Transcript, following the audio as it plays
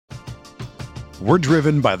We're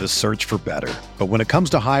driven by the search for better. But when it comes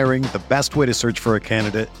to hiring, the best way to search for a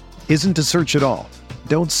candidate isn't to search at all.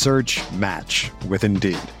 Don't search, match with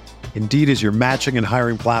Indeed. Indeed is your matching and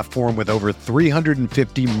hiring platform with over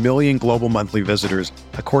 350 million global monthly visitors,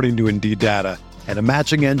 according to Indeed data, and a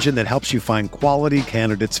matching engine that helps you find quality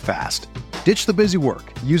candidates fast. Ditch the busy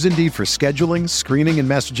work. Use Indeed for scheduling, screening, and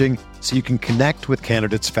messaging so you can connect with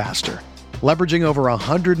candidates faster. Leveraging over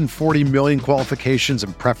 140 million qualifications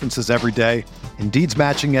and preferences every day, Indeed's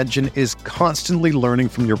matching engine is constantly learning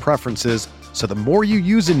from your preferences, so the more you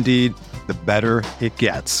use Indeed, the better it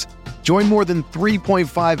gets. Join more than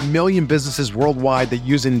 3.5 million businesses worldwide that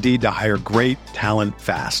use Indeed to hire great talent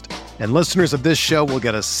fast. And listeners of this show will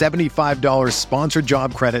get a $75 sponsored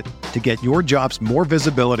job credit to get your jobs more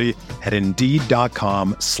visibility at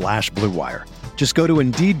Indeed.com/Blue Wire. Just go to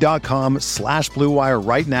Indeed.com/Blue Wire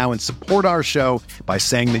right now and support our show by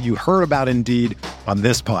saying that you heard about Indeed on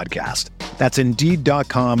this podcast. That's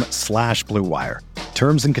Indeed.com/Blue Wire.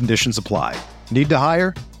 Terms and conditions apply. Need to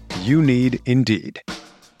hire? You need Indeed.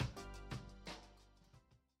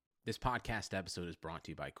 This podcast episode is brought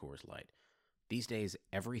to you by Coors Light. These days,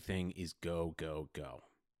 everything is go, go, go.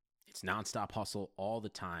 It's nonstop hustle all the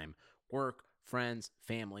time. Work, friends,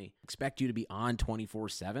 family, expect you to be on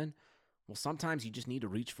 24/7. Well, sometimes you just need to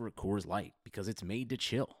reach for a Coors Light because it's made to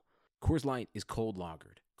chill. Coors Light is cold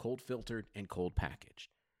lagered, cold filtered, and cold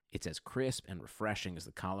packaged. It's as crisp and refreshing as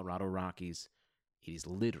the Colorado Rockies. It is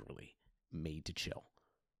literally made to chill.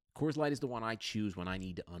 Coors Light is the one I choose when I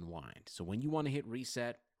need to unwind. So when you want to hit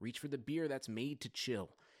reset, reach for the beer that's made to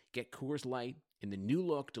chill. Get Coors Light in the new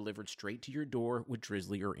look delivered straight to your door with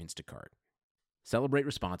Drizzly or Instacart. Celebrate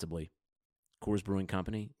responsibly. Coors Brewing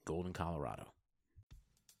Company, Golden, Colorado.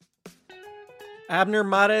 Abner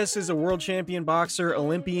Mares is a world champion boxer,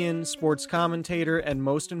 Olympian, sports commentator, and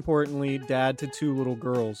most importantly, dad to two little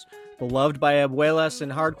girls. Beloved by abuelas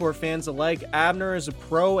and hardcore fans alike, Abner is a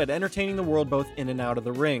pro at entertaining the world both in and out of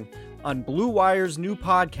the ring. On Blue Wire's new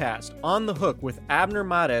podcast, On the Hook with Abner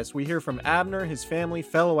Mares, we hear from Abner, his family,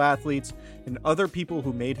 fellow athletes, and other people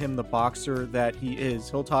who made him the boxer that he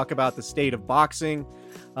is. He'll talk about the state of boxing,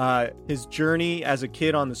 his journey as a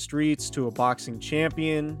kid on the streets to a boxing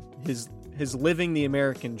champion, his living the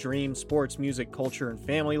American dream, sports, music, culture, and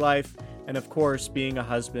family life, and of course, being a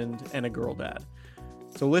husband and a girl dad.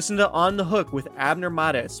 So listen to On the Hook with Abner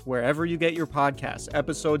Mares wherever you get your podcasts.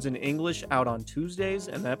 Episodes in English out on Tuesdays,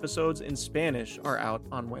 and episodes in Spanish are out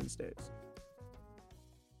on Wednesdays.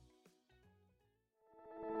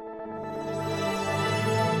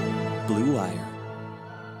 Blue Wire.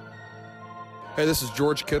 Hey, this is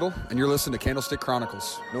George Kittle, and you're listening to Candlestick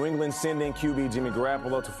Chronicles. New England sending QB Jimmy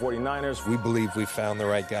Garoppolo to 49ers. We believe we found the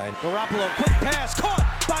right guy. Garoppolo, quick pass,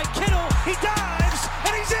 caught by Kittle. He dives,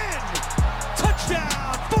 and he's in.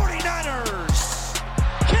 Touchdown, 49ers.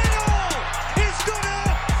 Kittle is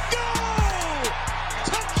gonna go.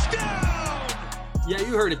 Touchdown. Yeah,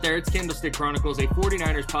 you heard it there. It's Candlestick Chronicles, a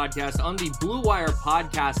 49ers podcast on the Blue Wire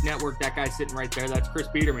Podcast Network. That guy sitting right there, that's Chris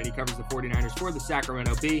Biederman. He covers the 49ers for the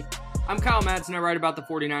Sacramento Bee. I'm Kyle Madsen. I write about the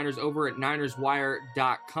 49ers over at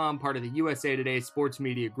NinersWire.com, part of the USA Today sports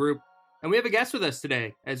media group. And we have a guest with us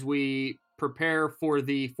today as we prepare for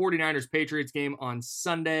the 49ers-Patriots game on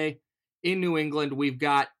Sunday in New England. We've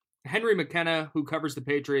got Henry McKenna, who covers the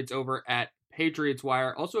Patriots over at Patriots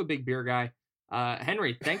Wire, also a big beer guy.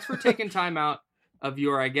 Henry, thanks for taking time out of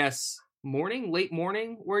your, I guess, late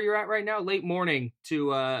morning, where you're at right now, late morning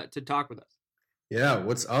to talk with us. Yeah,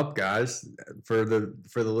 what's up, guys? For the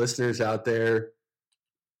listeners out there,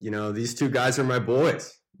 you know, these two guys are my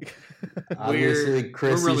boys. Obviously,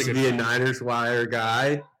 Chris really used to be a Niners Wire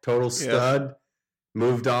guy, total stud,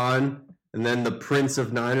 moved on, and then the Prince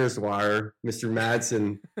of Niners Wire, Mr.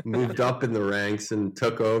 Madsen, moved up in the ranks and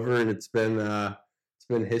took over, and it's been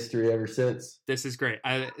history ever since. This is great.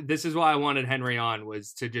 This is why I wanted Henry on,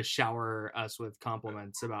 was to just shower us with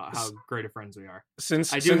compliments about how great of friends we are.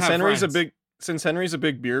 Since Henry's a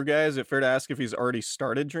big beer guy, is it fair to ask if he's already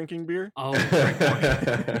started drinking beer? Oh, great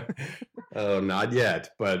point. Oh, not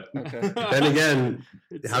yet. But Okay. then again,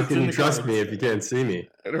 how can you trust me if you can't see me?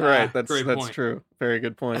 Right, that's point. true. Very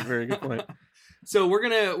good point. Very good point. So we're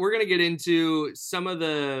gonna get into some of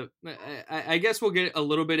the. I guess we'll get a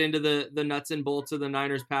little bit into the nuts and bolts of the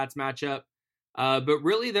Niners-Pats matchup, but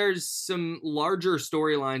really there's some larger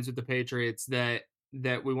storylines with the Patriots that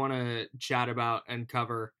we want to chat about and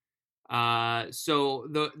cover. So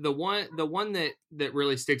the one that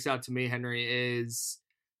really sticks out to me, Henry, is,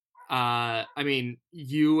 I mean,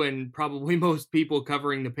 you and probably most people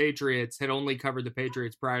covering the Patriots had only covered the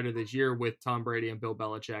Patriots prior to this year with Tom Brady and Bill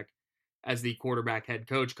Belichick as the quarterback head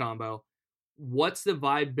coach combo. What's the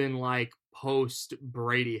vibe been like post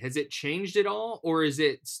Brady? Has it changed at all, or is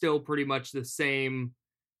it still pretty much the same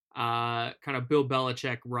kind of Bill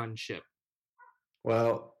Belichick run ship?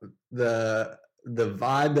 Well, the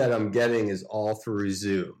vibe that I'm getting is all through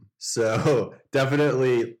Zoom, so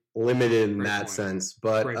definitely limited in that sense.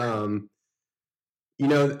 But I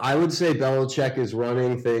would say Belichick is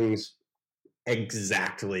running things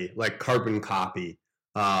exactly like carbon copy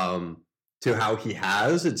to how he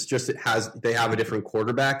has. It's just they have a different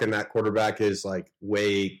quarterback, and that quarterback is like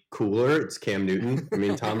way cooler. It's Cam Newton. I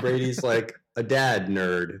mean, Tom Brady's like a dad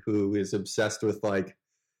nerd who is obsessed with like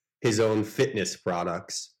his own fitness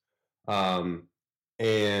products.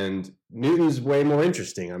 And Newton's way more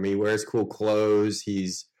interesting. I mean, he wears cool clothes.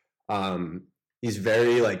 He's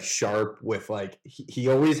very like sharp with like, he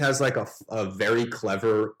always has like a very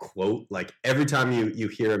clever quote. Like every time you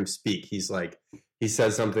hear him speak, he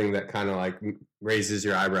says something that kind of like raises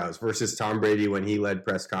your eyebrows, versus Tom Brady when he led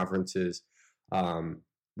press conferences,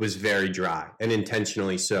 was very dry, and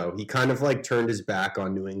intentionally so. He kind of like turned his back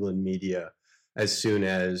on New England media as soon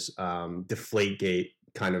as Deflategate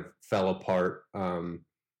kind of fell apart, or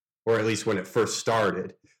at least when it first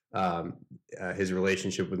started. His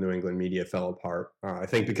relationship with New England media fell apart. I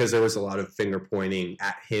think because there was a lot of finger pointing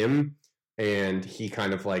at him, and he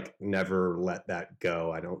kind of like never let that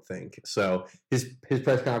go, I don't think. So his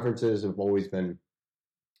press conferences have always been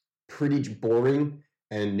pretty boring,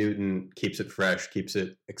 and Newton keeps it fresh, keeps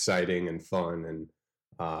it exciting and fun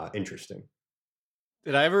and interesting.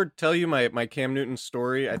 Did I ever tell you my Cam Newton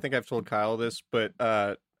story? I think I've told Kyle this, but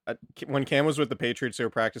when Cam was with the Patriots, they were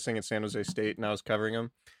practicing at San Jose State, and I was covering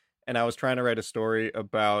him. And I was trying to write a story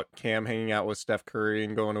about Cam hanging out with Steph Curry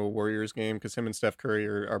and going to a Warriors game, because him and Steph Curry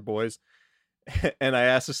are boys. And I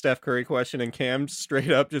asked a Steph Curry question, and Cam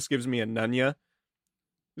straight up just gives me a nunya.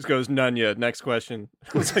 Just goes, nunya, next question.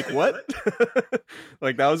 I was like, what?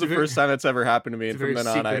 Like, that was the first time that's ever happened to me. And from then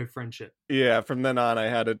on, friendship. Yeah, from then on, I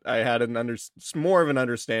had more of an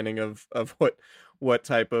understanding of what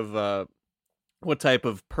type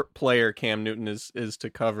of player Cam Newton is to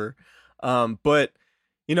cover. But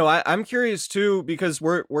I'm curious too, because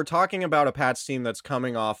we're talking about a Pats team that's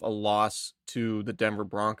coming off a loss to the Denver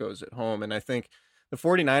Broncos at home, and I think the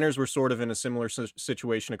 49ers were sort of in a similar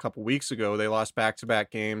situation a couple weeks ago. They lost back-to-back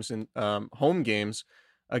games and home games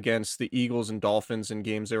against the Eagles and Dolphins in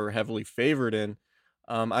games they were heavily favored in.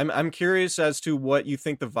 I'm curious as to what you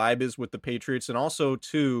think the vibe is with the Patriots, and also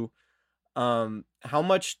too, how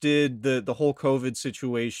much did the whole COVID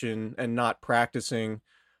situation and not practicing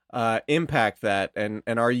impact that, and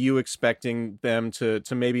are you expecting them to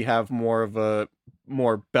maybe have more of a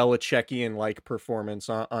more Belichickian like performance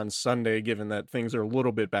on Sunday, given that things are a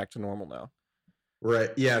little bit back to normal now?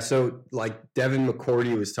 Right. Yeah. So like Devin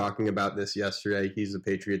McCourty was talking about this yesterday. He's the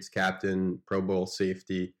Patriots captain, Pro Bowl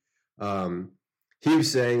safety. He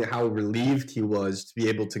was saying how relieved he was to be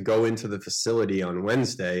able to go into the facility on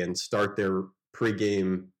Wednesday and start their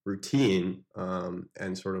pregame routine,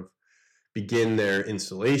 and sort of begin their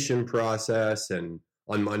installation process. And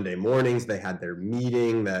on Monday mornings, they had their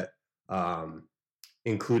meeting that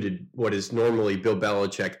included what is normally Bill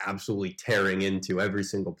Belichick absolutely tearing into every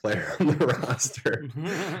single player on the roster.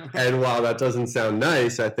 And while that doesn't sound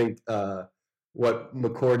nice, I think what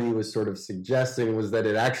McCourty was sort of suggesting was that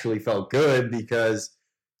it actually felt good, because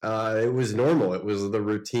it was normal. It was the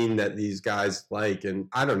routine that these guys like. And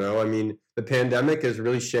I don't know, I mean, the pandemic has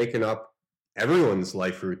really shaken up everyone's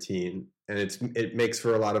life routine, and it makes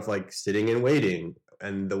for a lot of like sitting and waiting,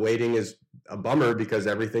 and the waiting is a bummer because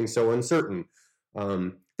everything's so uncertain.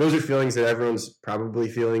 Those are feelings that everyone's probably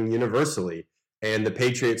feeling universally, and the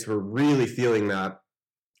Patriots were really feeling that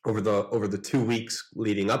over the 2 weeks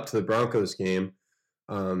leading up to the Broncos game.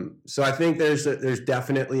 So I think there's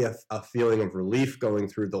definitely a feeling of relief going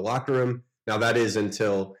through the locker room. Now that is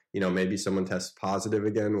until maybe someone tests positive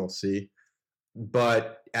again. We'll see.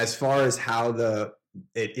 But as far as how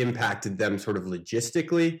it impacted them sort of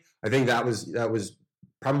logistically, I think that was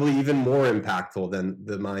probably even more impactful than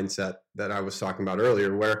the mindset that I was talking about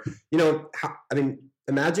earlier, where,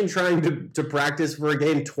 imagine trying to practice for a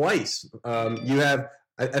game twice.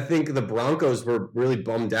 I think the Broncos were really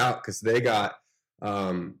bummed out because they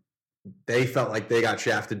felt like they got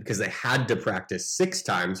shafted because they had to practice 6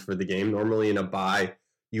 times for the game. Normally in a bye,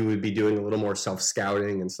 you would be doing a little more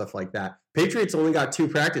self-scouting and stuff like that. Patriots only got 2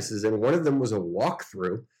 practices, and one of them was a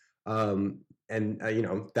walkthrough.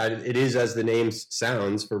 That it is as the name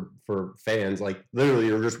sounds for fans, like literally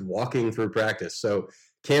you're just walking through practice. So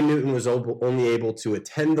Cam Newton was only able to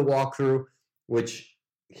attend the walkthrough, which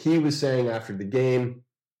he was saying after the game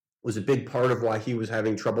was a big part of why he was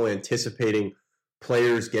having trouble anticipating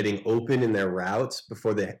players getting open in their routes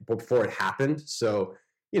before it happened. So,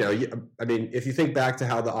 if you think back to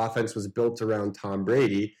how the offense was built around Tom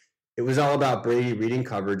Brady, it was all about Brady reading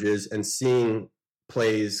coverages and seeing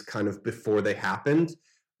plays kind of before they happened,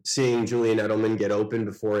 seeing Julian Edelman get open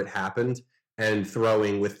before it happened, and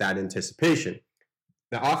throwing with that anticipation.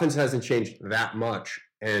 The offense hasn't changed that much,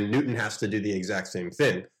 and Newton has to do the exact same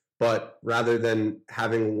thing. But rather than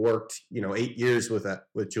having worked, 8 years with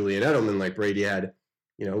Julian Edelman like Brady had,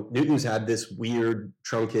 Newton's had this weird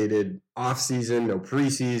truncated offseason, no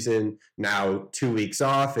preseason, now 2 weeks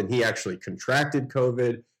off, and he actually contracted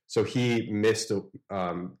COVID, so he missed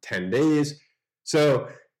 10 days. So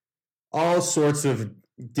all sorts of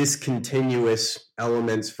discontinuous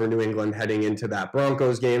elements for New England heading into that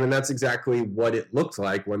Broncos game, and that's exactly what it looked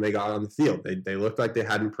like when they got on the field. They looked like they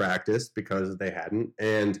hadn't practiced because they hadn't,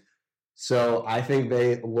 and so I think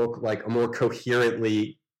they look like a more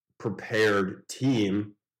coherently prepared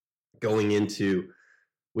team going into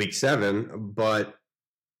week 7, but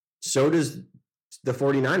so does the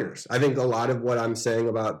 49ers. I think a lot of what I'm saying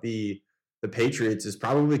about the Patriots is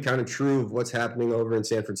probably kind of true of what's happening over in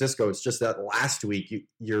San Francisco. It's just that last week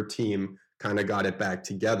your team kind of got it back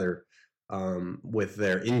together with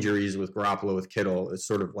their injuries, with Garoppolo, with Kittle. It's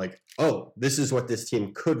sort of like, oh, this is what this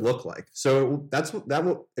team could look like. So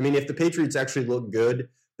if the Patriots actually look good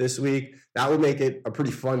this week, that would make it a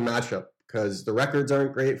pretty fun matchup because the records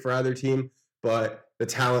aren't great for either team, but the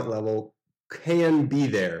talent level can be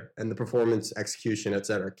there and the performance, execution, et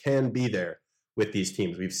cetera, can be there with these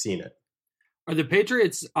teams. We've seen it. Are the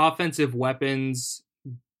Patriots' offensive weapons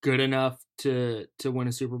good enough to win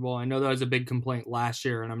a Super Bowl? I know that was a big complaint last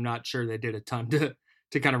year, and I'm not sure they did a ton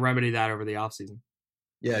to kind of remedy that over the offseason.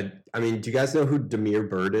 Yeah, do you guys know who Damiere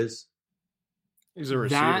Byrd is? He's a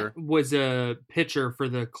receiver. That was a pitcher for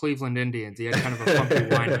the Cleveland Indians. He had kind of a funky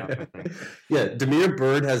lineup, I think. Yeah, Damiere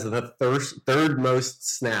Byrd has the third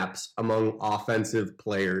most snaps among offensive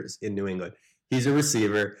players in New England. He's a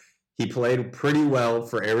receiver. He played pretty well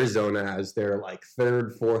for Arizona as their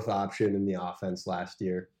third, fourth option in the offense last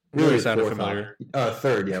year. Really sounded familiar.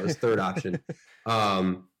 Third, yeah, it was third option.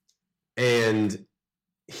 And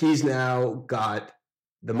he's now got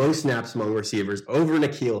the most snaps among receivers over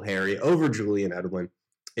N'Keal Harry, over Julian Edelman.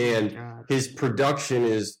 And his production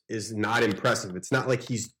is not impressive. It's not like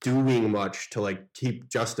he's doing much to keep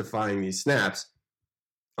justifying these snaps.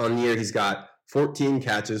 On the year, he's got 14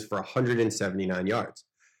 catches for 179 yards.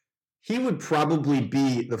 He would probably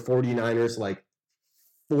be the 49ers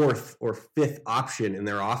fourth or fifth option in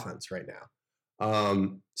their offense right now.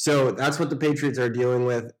 So that's what the Patriots are dealing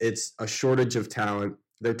with. It's a shortage of talent.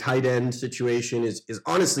 Their tight end situation is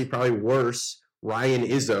honestly probably worse. Ryan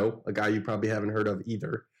Izzo, a guy you probably haven't heard of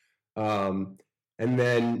either. And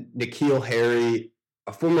then N'Keal Harry,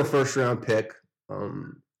 a former first-round pick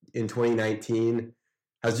in 2019,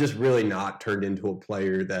 has just really not turned into a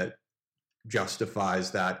player that justifies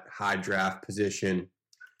that high draft position.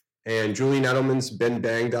 And Julian Edelman's been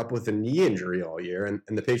banged up with a knee injury all year, and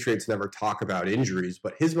the Patriots never talk about injuries,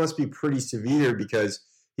 but his must be pretty severe because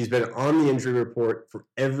he's been on the injury report for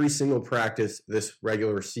every single practice this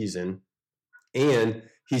regular season, and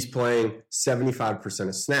he's playing 75%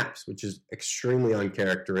 of snaps, which is extremely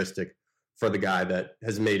uncharacteristic for the guy that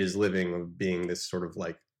has made his living of being this sort of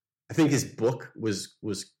I think his book was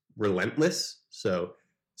relentless, so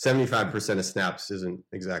 75% of snaps isn't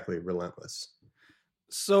exactly relentless.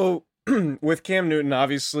 So with Cam Newton,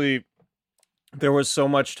 obviously there was so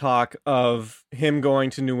much talk of him going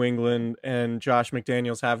to New England and Josh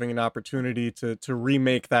McDaniels having an opportunity to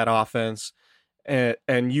remake that offense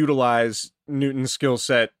and utilize Newton's skill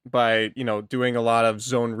set by, doing a lot of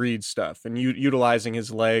zone read stuff and utilizing his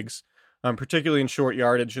legs, particularly in short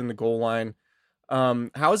yardage in the goal line.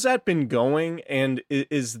 How's that been going? And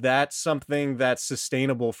is that something that's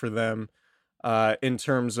sustainable for them in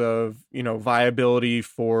terms of, viability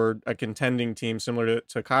for a contending team, similar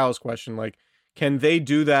to Kyle's question? Can they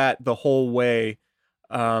do that the whole way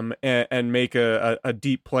and make a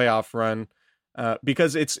deep playoff run?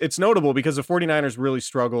 Because it's notable because the 49ers really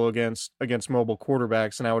struggle against mobile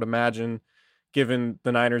quarterbacks. And I would imagine, given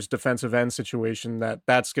the Niners' defensive end situation,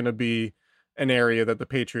 that's going to be an area that the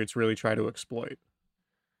Patriots really try to exploit.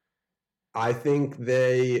 I think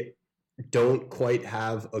they don't quite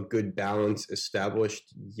have a good balance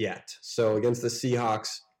established yet. So against the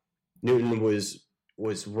Seahawks, Newton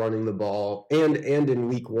was running the ball, and in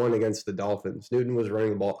week 1 against the Dolphins, Newton was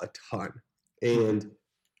running the ball a ton. And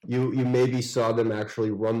you maybe saw them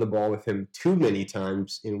actually run the ball with him too many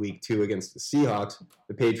times in week 2 against the Seahawks.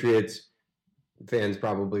 The Patriots, fans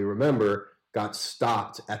probably remember, got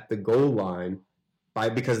stopped at the goal line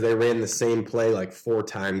because they ran the same play like 4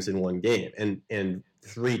 times in one game. And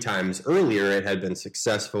 3 times earlier it had been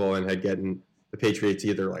successful and had gotten the Patriots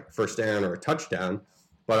either like first down or a touchdown.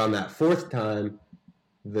 But on that 4th time,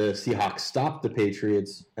 the Seahawks stopped the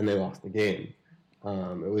Patriots and they lost the game.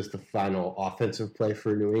 It was the final offensive play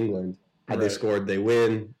for New England. Had they scored, they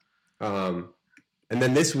win. And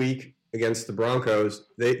then this week against the Broncos,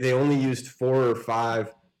 they only used 4 or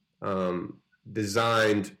 5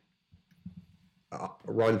 designed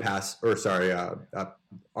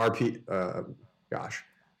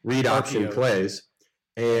read option plays,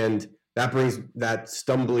 and that brings that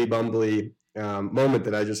stumbly bumbly moment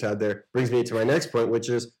that I just had there brings me to my next point, which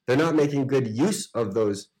is they're not making good use of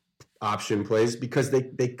those option plays because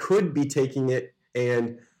they could be taking it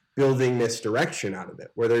and building misdirection out of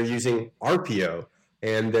it, where they're using RPO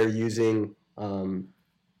and they're using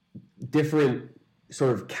different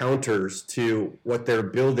sort of counters to what they're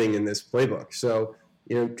building in this playbook. So,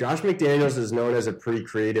 Josh McDaniels is known as a pretty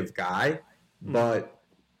creative guy, but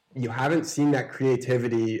you haven't seen that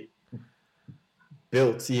creativity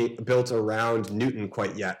built around Newton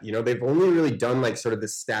quite yet. They've only really done like sort of the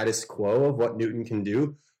status quo of what Newton can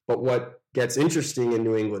do. But what gets interesting in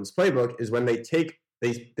New England's playbook is when they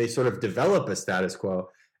sort of develop a status quo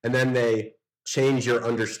and then they change your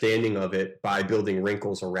understanding of it by building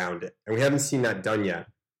wrinkles around it. And we haven't seen that done yet,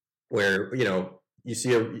 where, you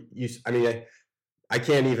see I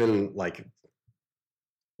can't even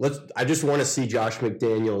I just want to see Josh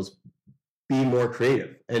McDaniels be more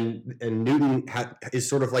creative. And Newton is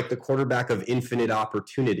sort of like the quarterback of infinite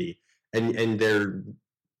opportunity. And they're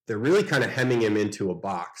really kind of hemming him into a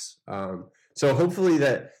box. So hopefully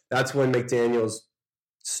that's when McDaniels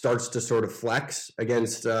starts to sort of flex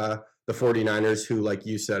against the 49ers, who, like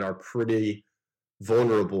you said, are pretty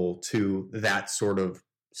vulnerable to that sort of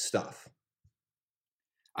stuff.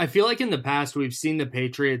 I feel like in the past we've seen the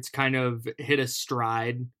Patriots kind of hit a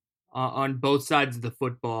stride on both sides of the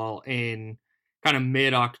football in kind of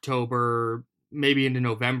mid-October, maybe into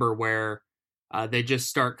November, where they just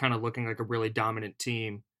start kind of looking like a really dominant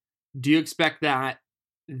team. Do you expect that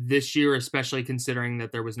this year, especially considering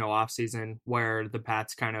that there was no offseason, where the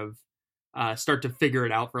Pats kind of start to figure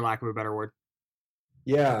it out, for lack of a better word?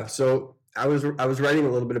 Yeah, so I was writing a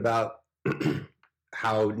little bit about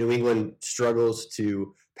how New England struggles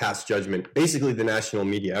to pass judgment. Basically, the national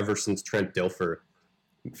media, ever since Trent Dilfer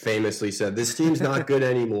famously said, this team's not good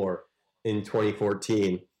anymore in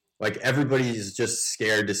 2014. Like, everybody's just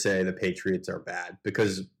scared to say the Patriots are bad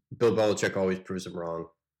because Bill Belichick always proves them wrong.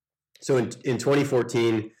 So in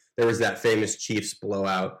 2014, there was that famous Chiefs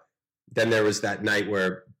blowout. Then there was that night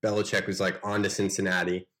where Belichick was like on to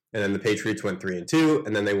Cincinnati, and then the Patriots went 3-2,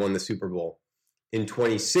 and then they won the Super Bowl. In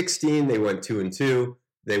 2016, they went 2-2.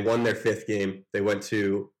 They won their 5th game. They went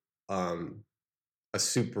to a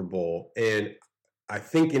Super Bowl. And I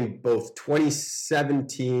think in both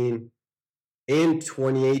 2017 and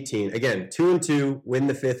 2018, again, 2-2, win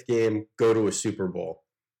the 5th game, go to a Super Bowl.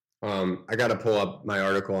 I got to pull up my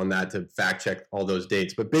article on that to fact check all those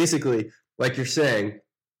dates. But basically, like you're saying,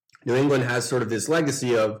 New England has sort of this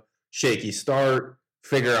legacy of shaky start,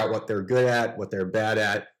 figure out what they're good at, what they're bad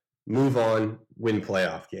at, move on, win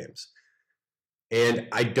playoff games. And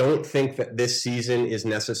I don't think that this season is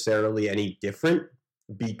necessarily any different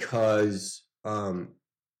because,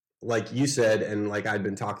 like you said, and like I've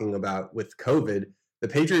been talking about with COVID, the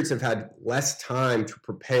Patriots have had less time to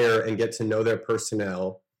prepare and get to know their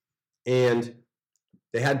personnel. And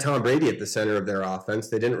they had Tom Brady at the center of their offense.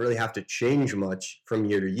 They didn't really have to change much from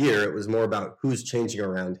year to year. It was more about who's changing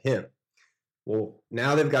around him. Well,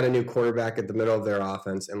 now they've got a new quarterback at the middle of their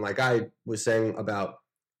offense. And like I was saying about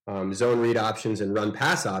zone read options and run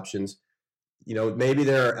pass options, maybe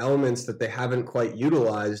there are elements that they haven't quite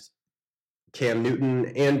utilized Cam Newton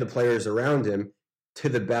and the players around him to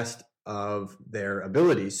the best of their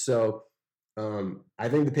abilities. So I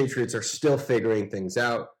think the Patriots are still figuring things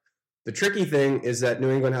out. The tricky thing is that New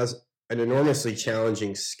England has an enormously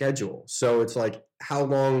challenging schedule. So it's like, how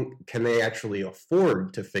long can they actually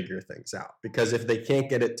afford to figure things out? Because if they can't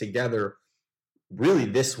get it together really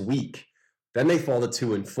this week, then they fall to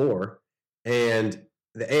 2-4. And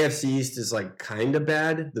the AFC East is like kind of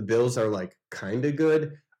bad. The Bills are like kind of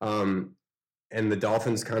good. And the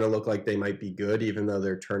Dolphins kind of look like they might be good, even though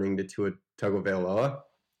they're turning to Tua Tagovailoa.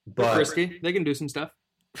 But risky. They can do some stuff.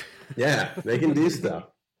 Yeah, they can do stuff.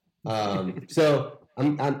 So I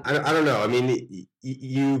don't know. I mean,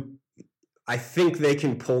 I think they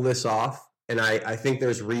can pull this off, and I think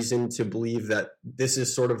there's reason to believe that this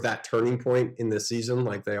is sort of that turning point in the season,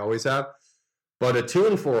 like they always have. But a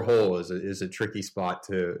 2-4 hole is a tricky spot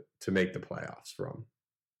to make the playoffs from.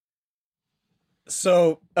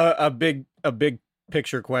 So a big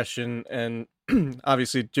picture question, and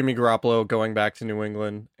obviously Jimmy Garoppolo going back to New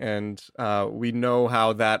England, and we know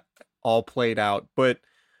how that all played out. But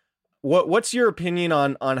what's your opinion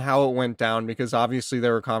on how it went down? Because obviously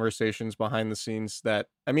there were conversations behind the scenes that,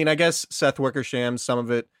 I mean, I guess Seth Wickersham, some of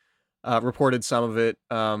it reported some of it,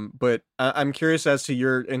 but I'm curious as to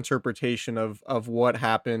your interpretation of what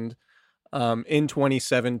happened in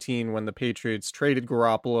 2017 when the Patriots traded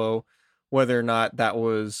Garoppolo, whether or not that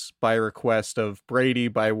was by request of Brady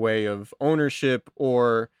by way of ownership,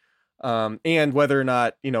 or and whether or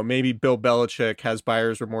not, maybe Bill Belichick has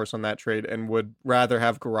buyer's remorse on that trade and would rather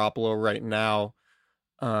have Garoppolo right now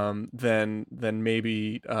than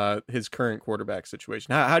maybe his current quarterback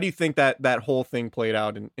situation. How do you think that whole thing played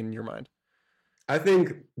out in your mind? I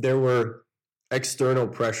think there were external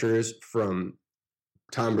pressures from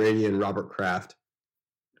Tom Brady and Robert Kraft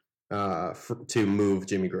to move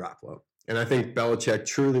Jimmy Garoppolo. And I think Belichick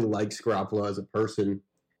truly likes Garoppolo as a person.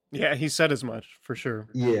 Yeah, he said as much, for sure.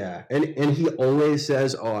 Yeah, and he always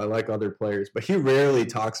says, "Oh, I like other players," but he rarely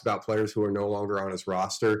talks about players who are no longer on his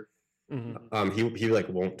roster. Mm-hmm. He like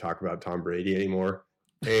won't talk about Tom Brady anymore,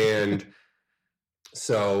 and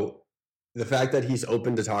so the fact that he's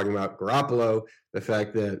open to talking about Garoppolo, the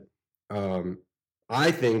fact that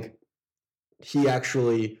I think he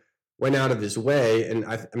actually went out of his way, and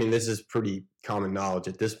I mean this is pretty common knowledge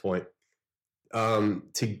at this point,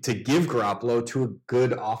 to give Garoppolo to a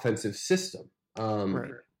good offensive system.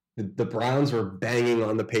 Right. The Browns were banging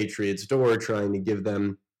on the Patriots' door trying to give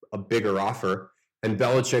them a bigger offer, and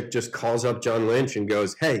Belichick just calls up John Lynch and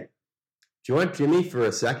goes, "Hey, do you want Jimmy for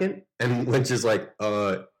a second?" And Lynch is like,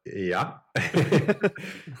 yeah.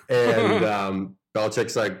 And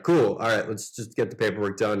Belichick's like, "Cool, all right, let's just get the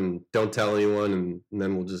paperwork done and don't tell anyone, and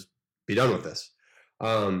then we'll just be done with this."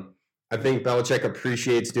 I think Belichick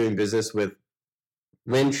appreciates doing business with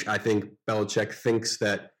Lynch. I think Belichick thinks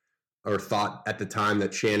that, or thought at the time,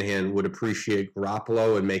 that Shanahan would appreciate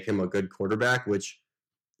Garoppolo and make him a good quarterback, which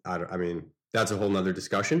I mean, that's a whole nother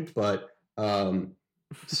discussion. But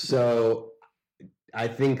so I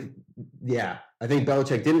think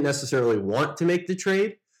Belichick didn't necessarily want to make the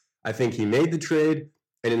trade. I think he made the trade.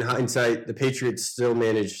 And in hindsight, the Patriots still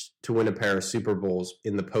managed to win a pair of Super Bowls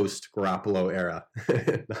in the post-Garoppolo era.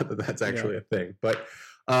 Not that that's actually a thing. But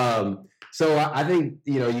so I think,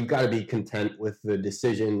 you've got to be content with the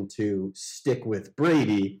decision to stick with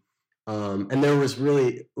Brady. And there was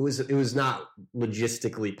really, it was not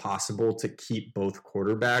logistically possible to keep both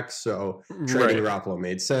quarterbacks. So trading Garoppolo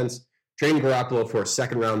made sense. Trading Garoppolo for a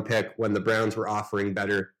second-round pick when the Browns were offering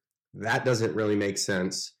better, that doesn't really make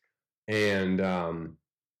sense. And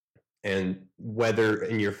whether,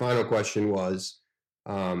 and your final question was,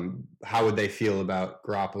 how would they feel about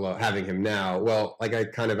Garoppolo having him now? Well, like I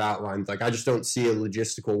kind of outlined, like I just don't see a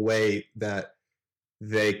logistical way that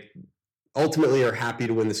they ultimately are happy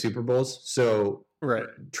to win the Super Bowls. So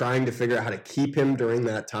trying to figure out how to keep him during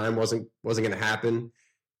that time wasn't going to happen.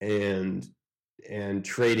 And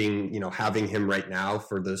trading, having him right now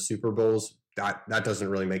for the Super Bowls, that doesn't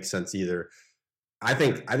really make sense either. I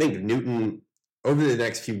think Newton over the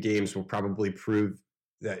next few games will probably prove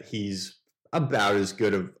that he's about as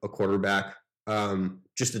good of a quarterback,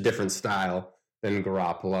 just a different style than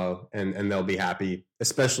Garoppolo, and they'll be happy,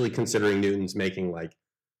 especially considering Newton's making like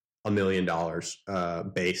 $1 million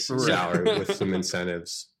base salary with some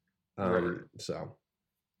incentives. So.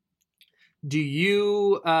 Do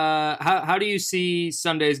you how do you see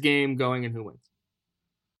Sunday's game going and who wins?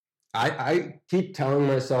 I keep telling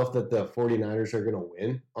myself that the 49ers are going to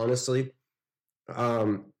win, honestly.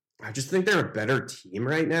 I just think they're a better team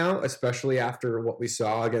right now, especially after what we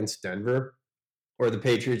saw against Denver, where the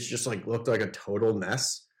Patriots just like looked like a total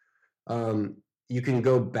mess. You can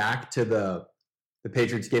go back to the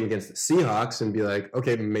Patriots game against the Seahawks and be like,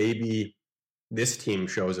 okay, maybe this team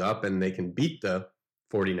shows up and they can beat the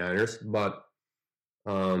 49ers, but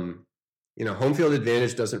home field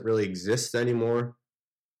advantage doesn't really exist anymore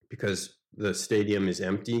because the stadium is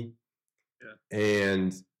empty. Yeah.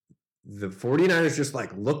 And the 49ers just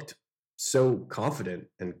like looked so confident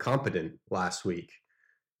and competent last week.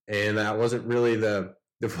 And that wasn't really their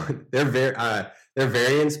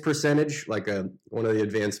variance percentage, like one of the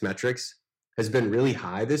advanced metrics, has been really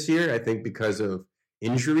high this year, I think, because of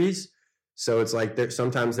injuries. So it's like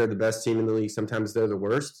sometimes they're the best team in the league, sometimes they're the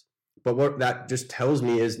worst. But what that just tells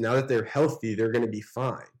me is now that they're healthy, they're going to be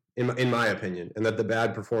fine, in my opinion, and that the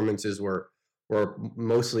bad performances were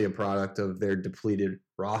mostly a product of their depleted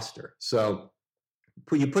roster. So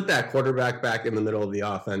you put that quarterback back in the middle of the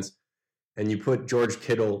offense, and you put George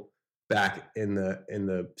Kittle back in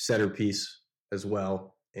the centerpiece as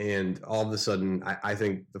well. And all of a sudden, I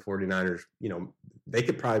think the 49ers, they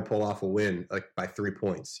could probably pull off a win like by 3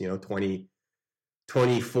 points, 20,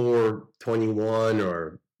 24, 21,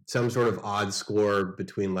 or some sort of odd score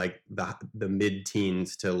between like the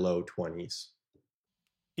mid-teens to low 20s.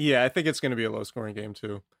 Yeah, I think it's going to be a low-scoring game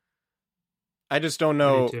too. I just don't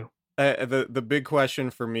know. The big question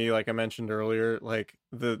for me, like I mentioned earlier, like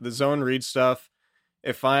the zone read stuff.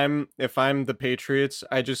 If I'm the Patriots,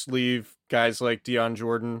 I just leave guys like Deion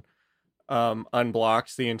Jordan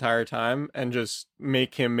unblocked the entire time and just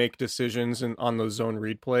make him make decisions on those zone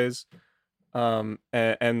read plays. And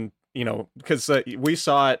because we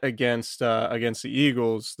saw it against the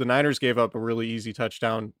Eagles, the Niners gave up a really easy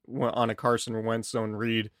touchdown on a Carson Wentz zone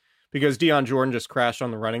read because Deion Jordan just crashed on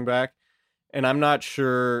the running back. And I'm not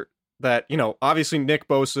sure that, obviously Nick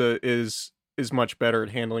Bosa is much better at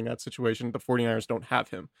handling that situation. The 49ers don't have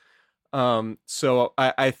him. So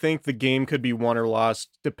I think the game could be won or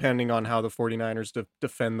lost depending on how the 49ers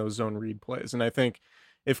defend those zone read plays. And I think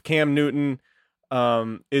if Cam Newton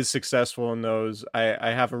is successful in those,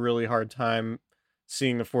 I have a really hard time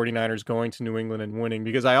seeing the 49ers going to New England and winning,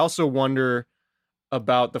 because I also wonder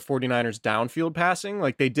about the 49ers downfield passing.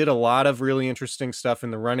 Like, they did a lot of really interesting stuff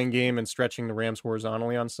in the running game and stretching the Rams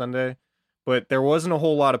horizontally on Sunday, but there wasn't a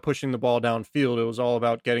whole lot of pushing the ball downfield. It was all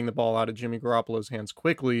about getting the ball out of Jimmy Garoppolo's hands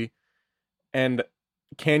quickly. And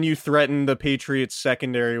can you threaten the Patriots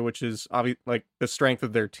secondary, which is like the strength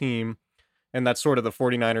of their team? And that's sort of the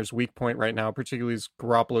 49ers' weak point right now, particularly as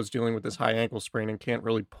Garoppolo's dealing with this high ankle sprain and can't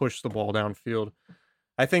really push the ball downfield.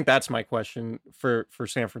 I think that's my question for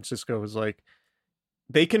San Francisco, is like,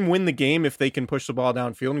 they can win the game if they can push the ball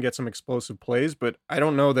downfield and get some explosive plays, but I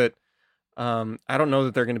don't know that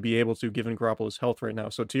they're going to be able to, given Garoppolo's health right now.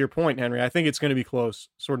 So to your point, Henry, I think it's going to be close,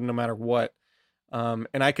 sort of no matter what. And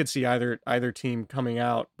I could see either team coming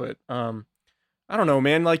out, but I don't know,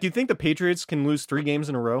 man. Like, you think the Patriots can lose 3 games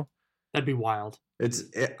in a row? That'd be wild.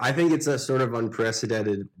 I think it's a sort of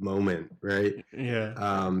unprecedented moment, right? Yeah.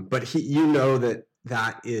 But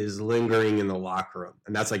that is lingering in the locker room,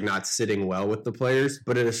 and that's like not sitting well with the players.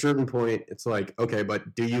 But at a certain point, it's like, okay,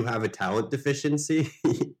 but do you have a talent deficiency?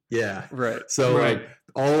 Yeah. Right. So like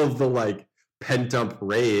all of the like pent up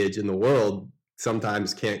rage in the world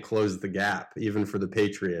sometimes can't close the gap, even for the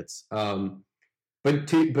Patriots. But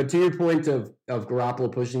to your point of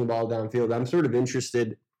Garoppolo pushing the ball downfield, I'm sort of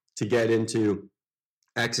interested to get into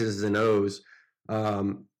X's and O's.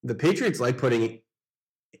 The Patriots like putting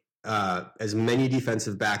as many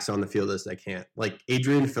defensive backs on the field as they can. Like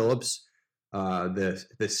Adrian Phillips,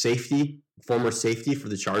 the former safety for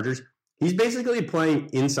the Chargers, he's basically playing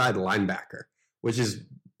inside linebacker, which is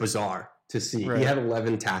bizarre to see. Right. He had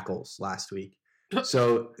 11 tackles last week.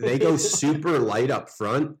 So they go super light up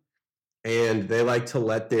front, and they like to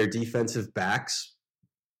let their defensive backs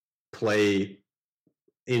play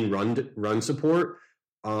in run support.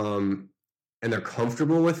 And they're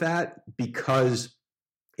comfortable with that because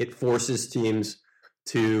it forces teams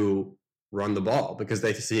to run the ball, because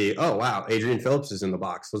they see, oh, wow, Adrian Phillips is in the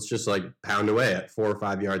box. Let's just like pound away at 4 or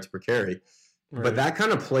 5 yards per carry. Right. But that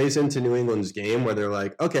kind of plays into New England's game, where they're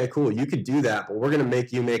like, okay, cool, you could do that, but we're going to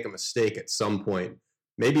make you make a mistake at some point,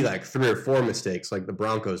 maybe like 3 or 4 mistakes like the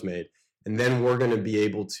Broncos made. And then we're going to be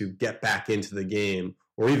able to get back into the game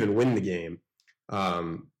or even win the game.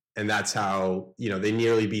 And that's how, they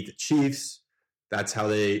nearly beat the Chiefs. That's how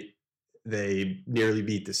they nearly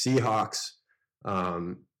beat the Seahawks.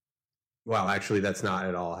 Well, actually, that's not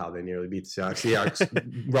at all how they nearly beat the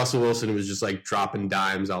Seahawks. Russell Wilson was just like dropping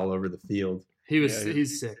dimes all over the field.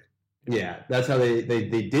 He's sick. Yeah, that's how they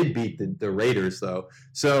did beat the Raiders, though.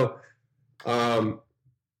 So I'm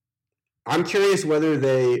curious whether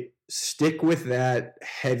they stick with that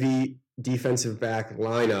heavy defensive back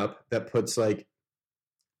lineup that puts like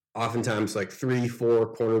oftentimes like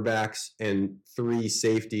 3-4 cornerbacks and 3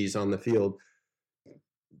 safeties on the field,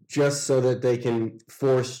 just so that they can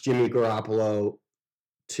force Jimmy Garoppolo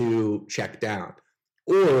to check down.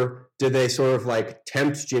 Or do they sort of like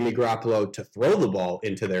tempt Jimmy Garoppolo to throw the ball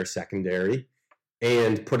into their secondary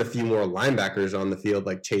and put a few more linebackers on the field,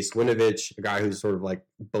 like Chase Winovich, a guy who's sort of like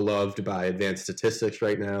beloved by advanced statistics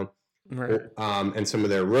right now, right. And some of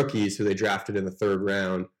their rookies who they drafted in the 3rd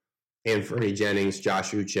round, Anthony Jennings, Josh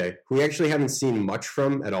Uche, who we actually haven't seen much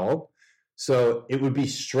from at all. So it would be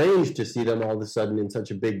strange to see them all of a sudden in such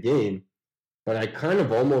a big game. But I kind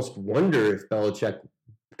of almost wonder if Belichick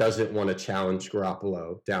doesn't want to challenge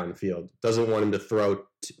Garoppolo downfield, doesn't want him to throw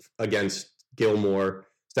against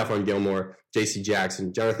Stephon Gilmore, J.C.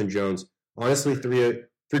 Jackson, Jonathan Jones. Honestly, three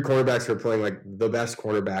cornerbacks who are playing like the best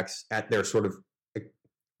cornerbacks at their sort of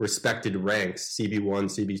respected ranks, CB1,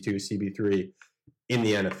 CB2, CB3, in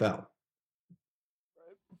the NFL.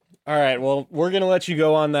 All right, well, we're gonna let you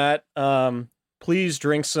go on that. Please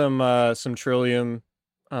drink some Trillium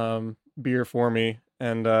beer for me,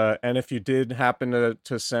 and if you did happen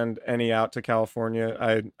to send any out to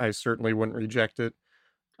California, I certainly wouldn't reject it.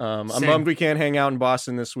 I'm bummed we can't hang out in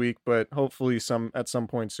Boston this week, but hopefully at some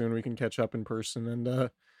point soon we can catch up in person and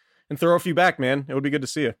throw a few back, man. It would be good to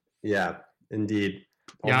see you. Yeah, indeed.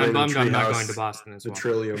 I'm bummed I'm not going to Boston as well. The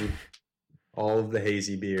Trillium, all of the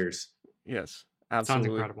hazy beers. Yes, absolutely.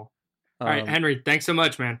 Sounds incredible. All right, Henry, thanks so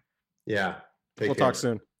much, man. Yeah. We'll talk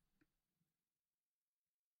soon.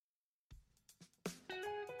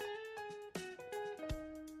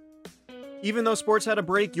 Even though sports had a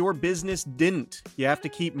break, your business didn't. You have to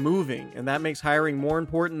keep moving, and that makes hiring more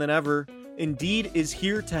important than ever. Indeed is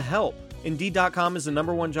here to help. Indeed.com is the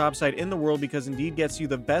 #1 job site in the world because Indeed gets you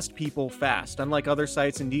the best people fast. Unlike other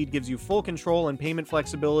sites, Indeed gives you full control and payment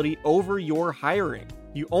flexibility over your hiring.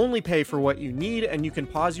 You only pay for what you need, and you can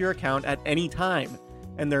pause your account at any time.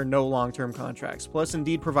 And there are no long-term contracts. Plus,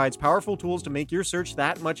 Indeed provides powerful tools to make your search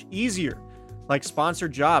that much easier, like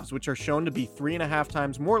sponsored jobs, which are shown to be 3.5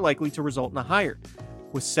 times more likely to result in a hire.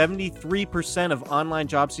 With 73% of online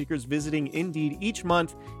job seekers visiting Indeed each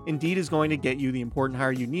month, Indeed is going to get you the important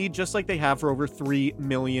hire you need, just like they have for over 3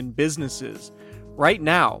 million businesses. Right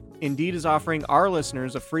now, Indeed is offering our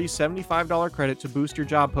listeners a free $75 credit to boost your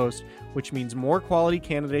job post, which means more quality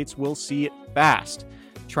candidates will see it fast.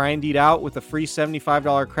 Try Indeed out with a free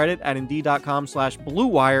 $75 credit at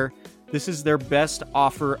Indeed.com/BlueWire. This is their best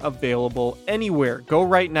offer available anywhere. Go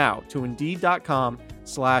right now to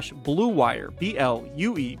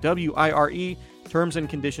Indeed.com/BlueWire, BLUEWIRE. Terms and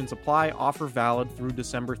conditions apply. Offer valid through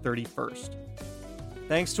December 31st.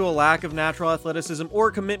 Thanks to a lack of natural athleticism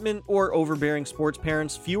or commitment or overbearing sports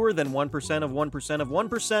parents, fewer than 1% of 1% of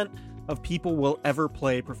 1% of people will ever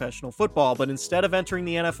play professional football. But instead of entering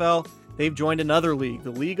the NFL, they've joined another league,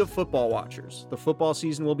 the League of Football Watchers. The football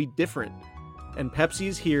season will be different, and Pepsi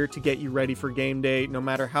is here to get you ready for game day no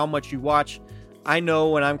matter how much you watch. I know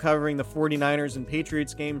when I'm covering the 49ers and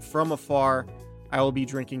Patriots game from afar, I will be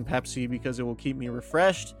drinking Pepsi because it will keep me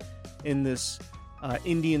refreshed in this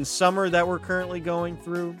Indian summer that we're currently going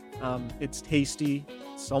through. It's tasty.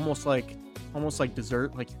 It's almost like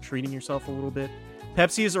dessert, like you're treating yourself a little bit.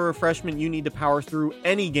 Pepsi is a refreshment you need to power through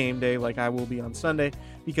any game day, like I will be on Sunday,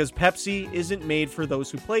 because Pepsi isn't made for those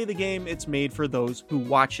who play the game, it's made for those who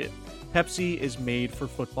watch it. Pepsi is made for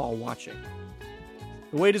football watching.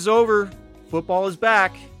 The wait is over, football is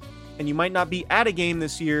back, and you might not be at a game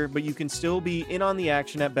this year, but you can still be in on the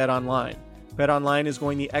action at BetOnline. BetOnline is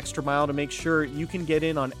going the extra mile to make sure you can get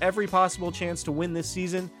in on every possible chance to win this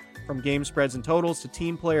season. From game spreads and totals to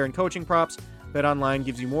team player and coaching props, BetOnline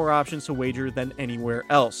gives you more options to wager than anywhere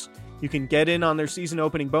else. You can get in on their season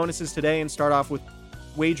opening bonuses today and start off with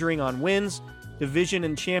wagering on wins, division,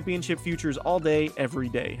 and championship futures all day, every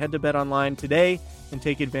day. Head to BetOnline today and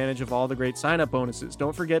take advantage of all the great sign-up bonuses.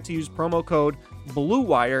 Don't forget to use promo code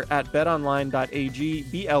BLUEWIRE at betonline.ag,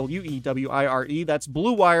 BLUEWIRE. That's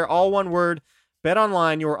BLUEWIRE, all one word.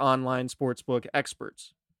 BetOnline, your online sportsbook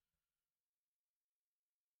experts.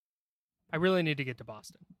 I really need to get to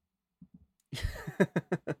Boston.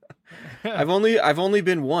 I've only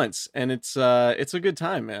been once, and it's a good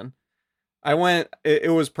time, man. I went.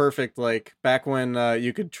 It was perfect. Like back when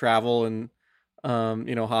you could travel and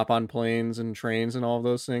hop on planes and trains and all of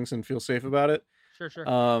those things and feel safe about it.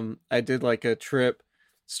 Sure. I did like a trip.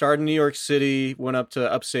 Started in New York City, went up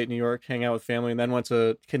to upstate New York, hang out with family, and then went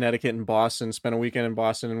to Connecticut and Boston. Spent a weekend in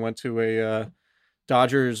Boston and went to a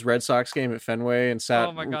Dodgers Red Sox game at Fenway and sat.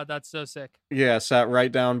 Oh my God, that's so sick. Yeah, sat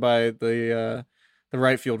right down by the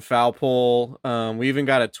right field foul pole. We even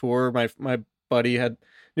got a tour. My buddy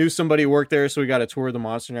knew somebody who worked there, so we got a tour of the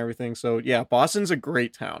Monster and everything. So yeah, Boston's a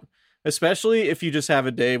great town, especially if you just have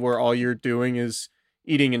a day where all you're doing is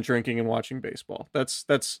eating and drinking and watching baseball. That's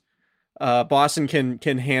Boston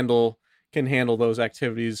can handle those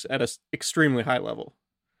activities at an extremely high level.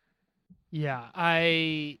 Yeah,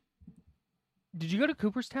 Did you go to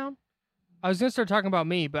Cooperstown? I was going to start talking about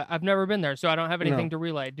me, but I've never been there, so I don't have anything to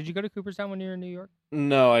relay. Did you go to Cooperstown when you were in New York?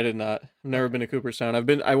 No, I did not. I've never been to Cooperstown.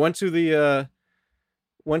 I went to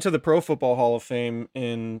the Pro Football Hall of Fame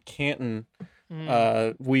in Canton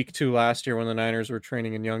week 2 last year when the Niners were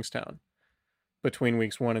training in Youngstown. Between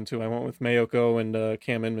weeks 1 and 2, I went with Mayoko and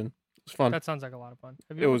Cam Inman. It was fun. That sounds like a lot of fun.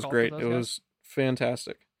 It was great. It was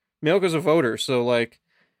fantastic. Mayoko's a voter, so like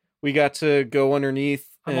we got to go underneath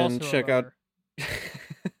and check out.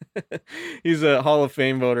 He's a Hall of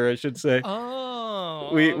Fame voter, I should say. Oh,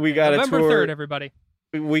 we got November a tour. 3rd, everybody.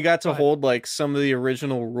 We got to hold like some of the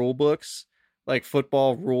original rule books like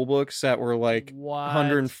football rule books that were like What?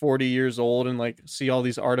 140 years old and like see all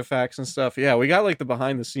these artifacts and stuff. Yeah, we got like the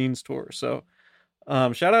behind the scenes tour. So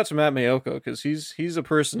shout out to Matt Mayoko, because he's a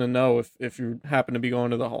person to know if you happen to be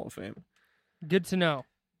going to the Hall of Fame. Good to know.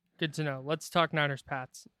 Good to know. Let's talk Niners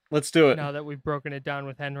Pats. Let's do it. Now that we've broken it down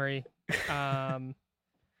with Henry.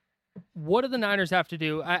 What do the Niners have to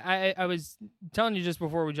do? I was telling you just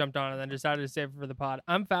before we jumped on and then decided to save it for the pod.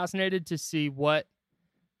 I'm fascinated to see what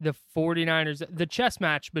the 49ers, the chess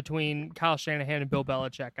match between Kyle Shanahan and Bill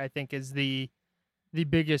Belichick, I think is the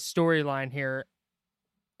biggest storyline here.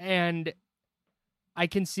 And I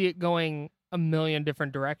can see it going a million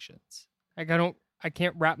different directions. Like I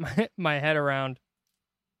can't wrap my head around.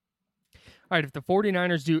 All right, if the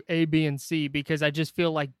 49ers do A, B, and C, because I just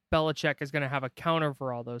feel like Belichick is going to have a counter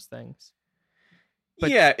for all those things. But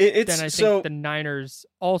yeah, it's then I think so the Niners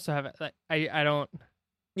also have it. Like, I don't.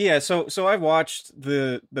 Yeah, so I watched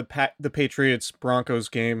the Patriots Broncos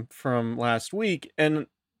game from last week, and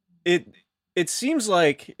it seems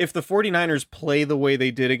like if the 49ers play the way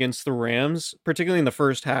they did against the Rams, particularly in the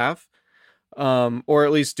first half, or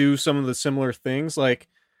at least do some of the similar things, like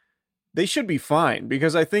they should be fine,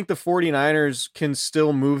 because I think the 49ers can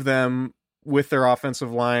still move them with their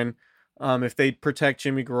offensive line. If they protect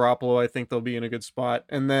Jimmy Garoppolo, I think they'll be in a good spot.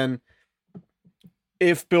 And then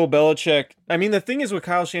if Bill Belichick, I mean, the thing is with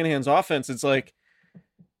Kyle Shanahan's offense, it's like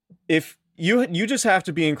if you just have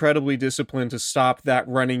to be incredibly disciplined to stop that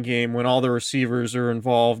running game when all the receivers are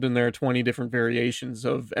involved and there are 20 different variations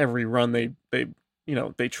of every run they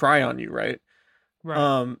try on you, right?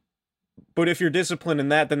 Right. But if you're disciplined in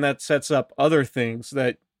that, then that sets up other things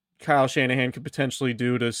that Kyle Shanahan could potentially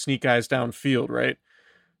do to sneak guys downfield, right?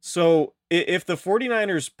 So if the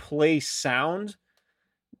 49ers play sound,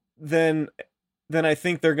 then I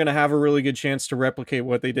think they're going to have a really good chance to replicate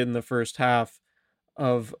what they did in the first half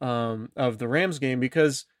of the Rams game,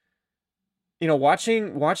 because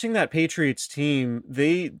watching that Patriots team,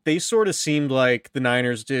 they sort of seemed like the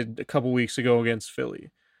Niners did a couple weeks ago against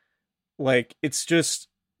Philly. Like, it's just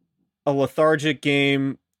a lethargic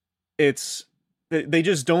game. They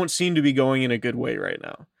just don't seem to be going in a good way right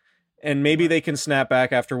now. And maybe they can snap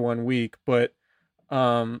back after 1 week, but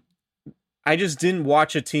I just didn't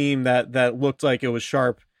watch a team that looked like it was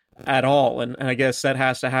sharp at all. And I guess that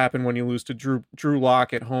has to happen when you lose to Drew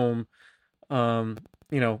Lock at home, because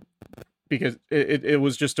it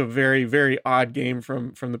was just a very, very odd game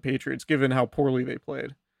from the Patriots, given how poorly they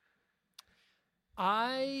played.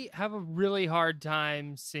 I have a really hard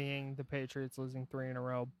time seeing the Patriots losing 3 in a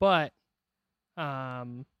row, but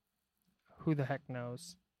who the heck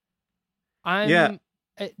knows?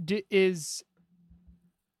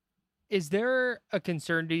 Is there a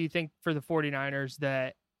concern, do you think, for the 49ers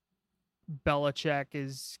that Belichick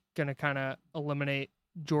is going to kind of eliminate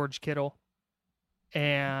George Kittle?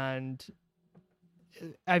 And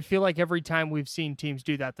I feel like every time we've seen teams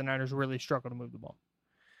do that, the Niners really struggle to move the ball.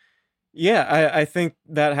 Yeah, I think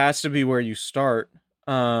that has to be where you start.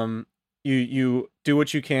 You do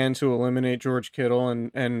what you can to eliminate George Kittle,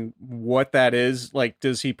 and what that is, like,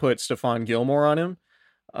 does he put Stephon Gilmore on him?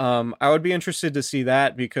 I would be interested to see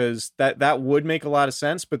that, because that would make a lot of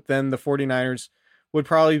sense, but then the 49ers would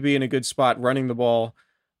probably be in a good spot running the ball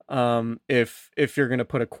if you're going to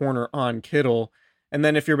put a corner on Kittle. And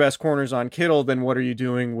then if your best corner's on Kittle, then what are you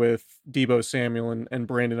doing with Deebo Samuel and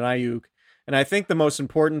Brandon Ayuk? And I think the most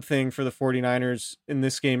important thing for the 49ers in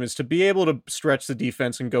this game is to be able to stretch the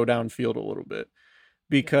defense and go downfield a little bit,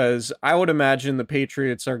 because I would imagine the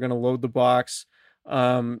Patriots are going to load the box,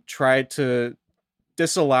 try to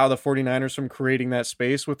disallow the 49ers from creating that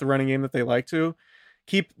space with the running game that they like to.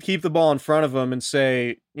 Keep the ball in front of them and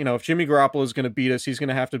say, if Jimmy Garoppolo is going to beat us, he's going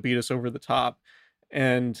to have to beat us over the top.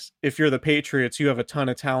 And if you're the Patriots, you have a ton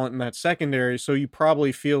of talent in that secondary, so you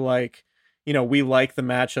probably feel like, we like the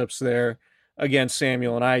matchups there against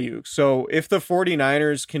Samuel and Ayuk. So if the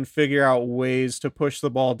 49ers can figure out ways to push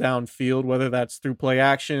the ball downfield, whether that's through play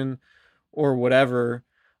action or whatever,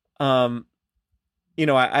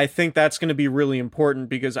 I think that's going to be really important,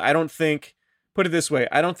 because put it this way,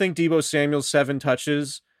 I don't think Deebo Samuel's 7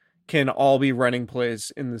 touches can all be running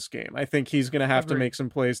plays in this game. I think he's going to have to make some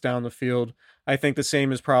plays down the field. I think the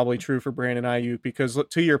same is probably true for Brandon Ayuk, because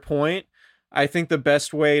to your point, I think the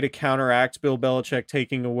best way to counteract Bill Belichick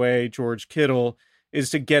taking away George Kittle is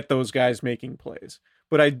to get those guys making plays.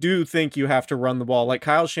 But I do think you have to run the ball. Like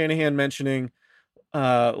Kyle Shanahan mentioning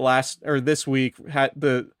this week,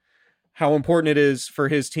 how important it is for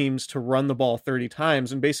his teams to run the ball 30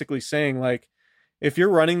 times, and basically saying, like, if you're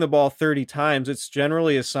running the ball 30 times, it's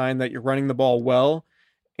generally a sign that you're running the ball well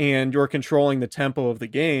and you're controlling the tempo of the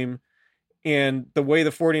game. And the way the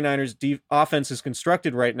 49ers offense is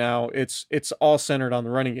constructed right now, it's all centered on the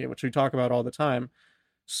running game, which we talk about all the time.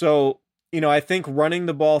 So, I think running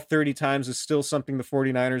the ball 30 times is still something the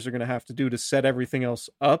 49ers are going to have to do to set everything else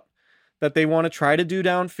up that they want to try to do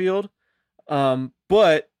downfield.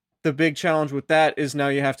 But the big challenge with that is now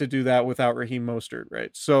you have to do that without Raheem Mostert,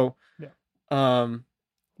 right? So,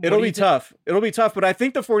 it'll be tough. It'll be tough, but I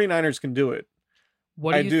think the 49ers can do it.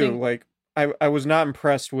 What do you think? Like, I was not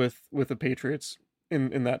impressed with the Patriots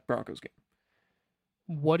in that Broncos game.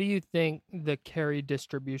 What do you think the carry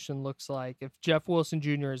distribution looks like if Jeff Wilson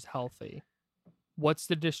Jr. is healthy? What's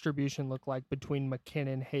the distribution look like between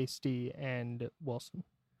McKinnon, Hasty, and Wilson?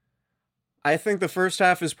 I think the first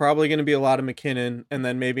half is probably going to be a lot of McKinnon, and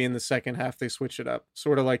then maybe in the second half they switch it up,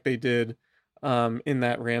 sort of like they did in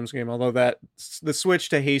that Rams game. Although the switch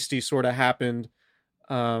to Hasty sort of happened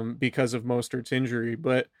because of Mostert's injury,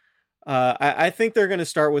 but I think they're going to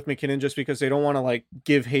start with McKinnon just because they don't want to like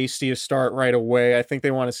give Hasty a start right away. I think they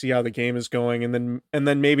want to see how the game is going, and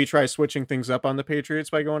then maybe try switching things up on the Patriots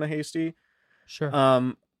by going to Hasty.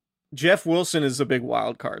 Sure. Jeff Wilson is a big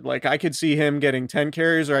wild card. Like, I could see him getting 10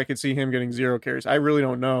 carries or I could see him getting 0 carries. I really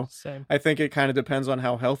don't know. Same. I think it kind of depends on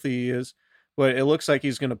how healthy he is, but it looks like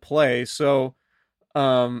he's going to play. So,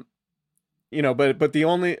 but the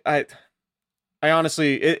only, I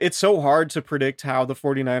honestly, it's so hard to predict how the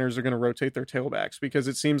 49ers are going to rotate their tailbacks because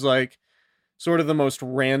it seems like sort of the most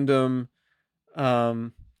random,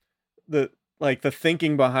 the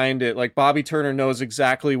thinking behind it. Like, Bobby Turner knows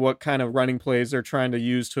exactly what kind of running plays they're trying to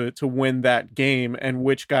use to win that game and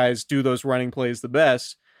which guys do those running plays the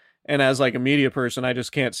best. And as like a media person, I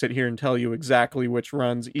just can't sit here and tell you exactly which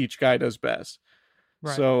runs each guy does best.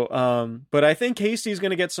 Right. So, but I think Hasty's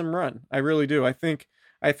going to get some run. I really do. I think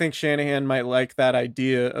Shanahan might like that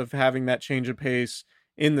idea of having that change of pace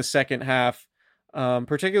in the second half,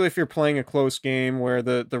 particularly if you're playing a close game where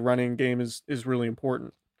the running game is really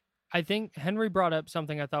important. I think Henry brought up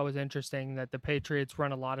something I thought was interesting, that the Patriots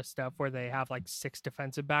run a lot of stuff where they have like 6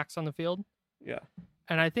 defensive backs on the field. Yeah.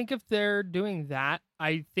 And I think if they're doing that,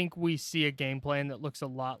 I think we see a game plan that looks a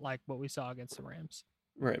lot like what we saw against the Rams.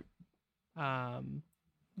 Right.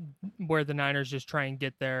 Where the Niners just try and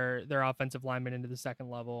get their offensive linemen into the second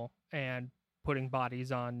level and putting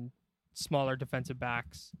bodies on smaller defensive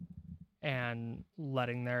backs and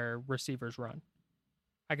letting their receivers run.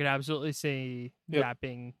 I could absolutely see that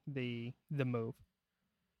being the move.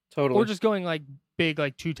 Totally. Or just going like big,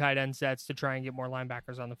 like 2 tight end sets to try and get more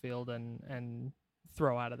linebackers on the field and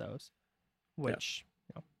throw out of those. Which,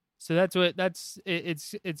 so it's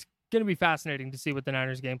going to be fascinating to see what the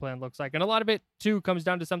Niners game plan looks like. And a lot of it too comes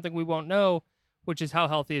down to something we won't know, which is how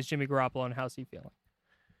healthy is Jimmy Garoppolo and how's he feeling.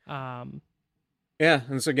 And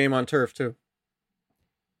it's a game on turf too.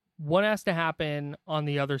 What has to happen on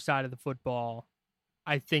the other side of the football?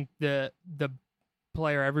 I think the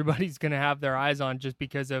player everybody's going to have their eyes on just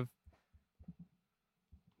because of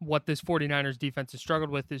what this 49ers defense has struggled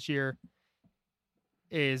with this year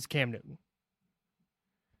is Cam Newton.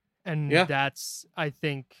 And that's, I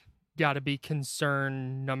think, got to be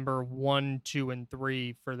concern number 1, 2, and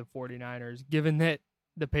 3 for the 49ers, given that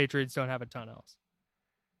the Patriots don't have a ton else.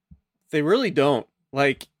 They really don't.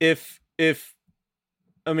 Like, if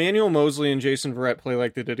Emmanuel Mosley and Jason Verrett play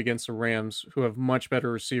like they did against the Rams, who have much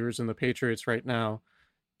better receivers than the Patriots right now,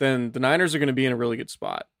 then the Niners are going to be in a really good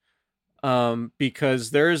spot.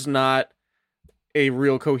 Because there is not a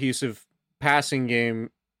real cohesive passing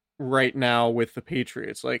game right now with the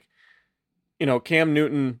Patriots. Like, Cam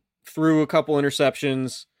Newton threw a couple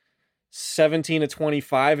interceptions, 17 to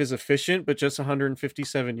 25 is efficient, but just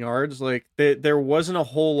 157 yards. Like, there wasn't a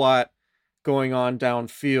whole lot going on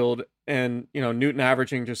downfield. And, Newton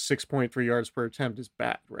averaging just 6.3 yards per attempt is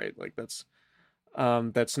bad, right? Like,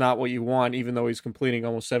 that's not what you want, even though he's completing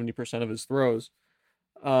almost 70% of his throws.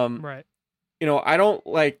 Right. I don't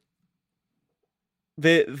like,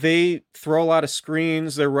 they throw a lot of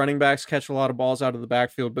screens. Their running backs catch a lot of balls out of the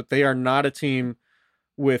backfield, but they are not a team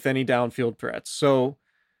with any downfield threats. So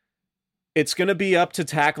it's going to be up to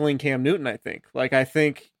tackling Cam Newton, I think. Like, I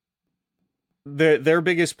think their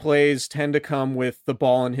biggest plays tend to come with the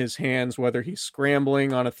ball in his hands, whether he's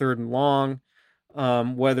scrambling on a 3rd and long,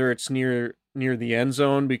 whether it's near the end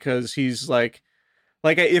zone, because he's like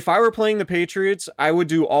if I were playing the Patriots, I would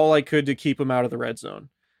do all I could to keep him out of the red zone.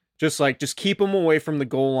 Just keep him away from the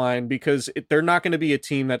goal line, because they're not going to be a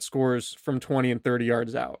team that scores from 20 and 30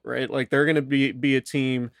 yards out, right? Like, they're going to be a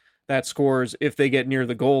team that scores if they get near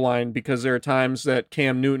the goal line, because there are times that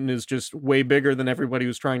Cam Newton is just way bigger than everybody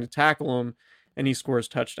who's trying to tackle him, and he scores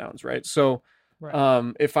touchdowns, right? So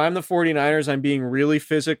if I'm the 49ers, I'm being really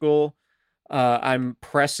physical. I'm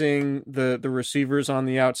pressing the receivers on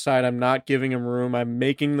the outside. I'm not giving them room. I'm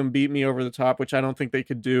making them beat me over the top, which I don't think they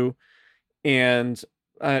could do. And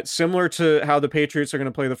similar to how the Patriots are going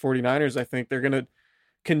to play the 49ers, I think they're going to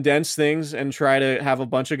condense things and try to have a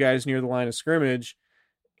bunch of guys near the line of scrimmage.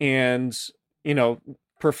 And,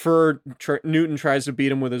 Newton tries to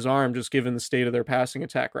beat him with his arm, just given the state of their passing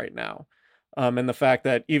attack right now. And the fact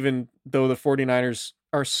that even though the 49ers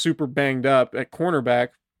are super banged up at cornerback,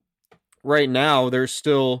 right now they're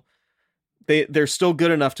still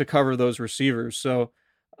good enough to cover those receivers. So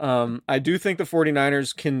I do think the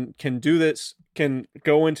 49ers can do this, can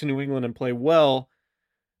go into New England and play well,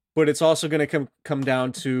 but it's also going to come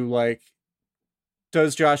down to, like,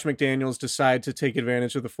 does Josh McDaniels decide to take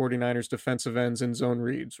advantage of the 49ers defensive ends and zone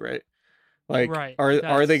reads, right? Like, right.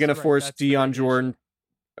 Are they going to force Deion Jordan?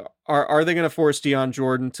 Are they going to force Deion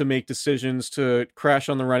Jordan to make decisions to crash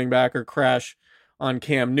on the running back or crash on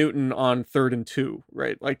Cam Newton on 3rd and 2,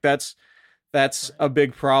 right? Like, that's a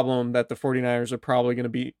big problem that the 49ers are probably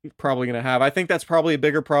going to have. I think that's probably a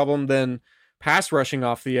bigger problem than pass rushing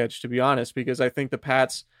off the edge, to be honest, because I think the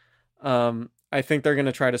Pats, I think they're going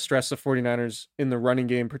to try to stress the 49ers in the running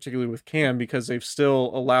game, particularly with Cam, because they've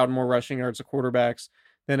still allowed more rushing yards to quarterbacks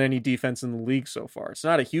than any defense in the league so far. It's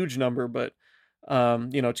not a huge number, but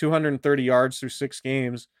 230 yards through 6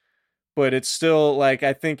 games, but it's still, like,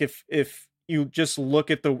 I think if you just look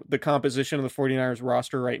at the composition of the 49ers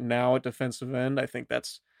roster right now at defensive end, I think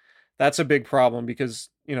that's a big problem, because,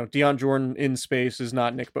 Deion Jordan in space is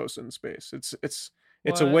not Nick Bosa in space. It's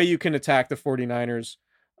a way you can attack the 49ers,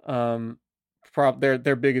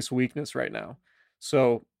 their biggest weakness right now.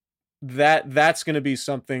 So that's going to be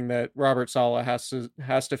something that Robert Saleh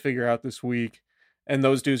has to figure out this week, and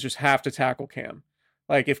those dudes just have to tackle Cam.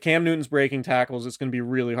 Like, if Cam Newton's breaking tackles, it's going to be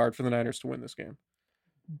really hard for the Niners to win this game.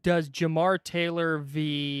 Does Jamar Taylor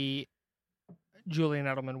v. Julian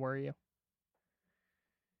Edelman worry you?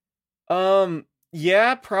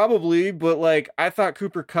 Yeah, probably, but, like, I thought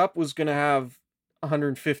Cooper Kupp was going to have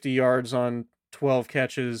 150 yards on 12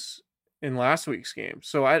 catches in last week's game.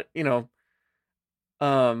 So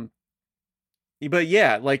but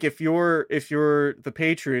yeah, like, if you're the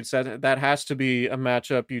Patriots, that has to be a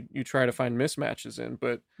matchup you try to find mismatches in.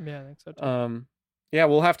 But yeah, I think so too. Yeah,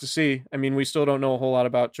 we'll have to see. I mean, we still don't know a whole lot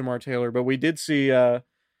about Jamar Taylor, but we did see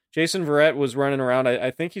Jason Verrett was running around.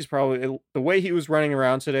 I think he's probably, the way he was running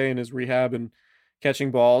around today in his rehab and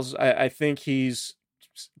catching balls, I think he's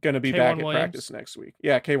going to be back at practice next week.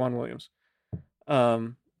 Yeah, K'Wan Williams.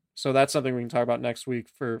 So that's something we can talk about next week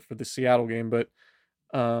for the Seattle game. But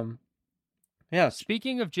yeah.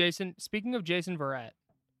 Speaking of Jason Verrett,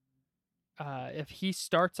 if he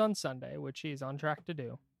starts on Sunday, which he's on track to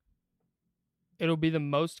do, it'll be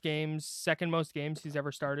the second most games he's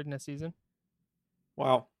ever started in a season.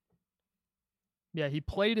 Wow. Yeah, he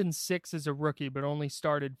played in 6 as a rookie, but only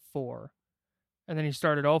started 4. And then he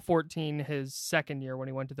started all 14 his second year when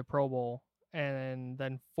he went to the Pro Bowl, and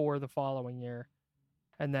then 4 the following year,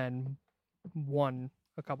 and then 1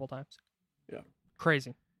 a couple times. Yeah.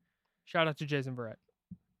 Crazy. Shout out to Jason Verrett.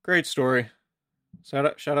 Great story.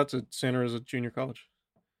 Shout out to Santa Rosa Junior College.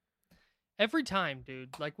 Every time,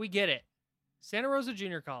 dude. Like, we get it. Santa Rosa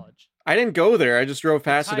Junior College. I didn't go there. I just drove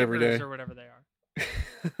past it every day. Or whatever they are.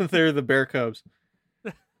 They're the Bear Cubs.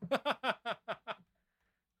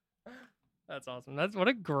 That's awesome. I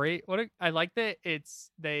like that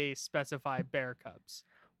they specify Bear Cubs.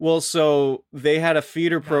 Well, so they had a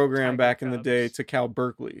feeder program back in the day to Cal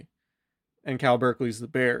Berkeley, and Cal Berkeley's the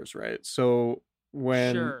Bears, right? So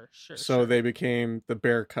they became the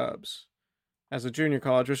Bear Cubs as a junior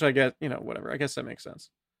college, which I get, whatever. I guess that makes sense.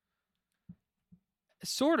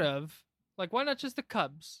 Sort of. Like, why not just the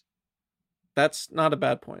Cubs? That's not a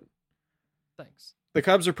bad point. Thanks. The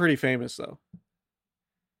Cubs are pretty famous, though.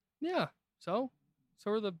 Yeah. So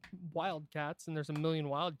are the Wildcats, and there's a million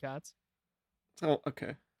Wildcats. Oh,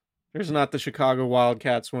 okay. There's not the Chicago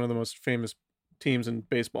Wildcats, one of the most famous teams in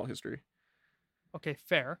baseball history. Okay,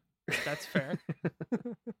 fair. That's fair.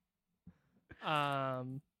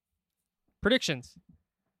 Predictions.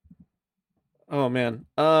 Oh, man.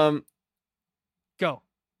 Go.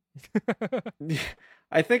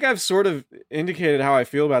 I think I've sort of indicated how I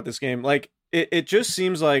feel about this game. Like, it just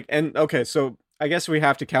seems like, and okay, so I guess we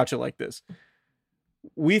have to couch it like this.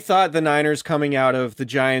 We thought the Niners coming out of the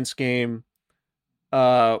Giants game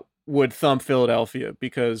would thump Philadelphia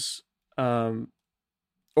because, or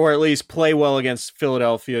at least play well against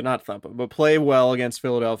Philadelphia, not thump them, but play well against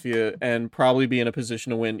Philadelphia and probably be in a position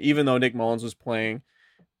to win, even though Nick Mullins was playing,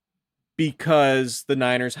 because the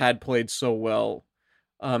Niners had played so well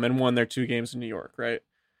and won their 2 games in New York, right?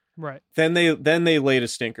 Right. Then they laid a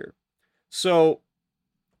stinker. So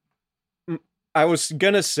I was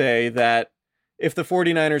going to say that if the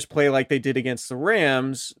 49ers play like they did against the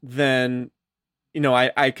Rams, then,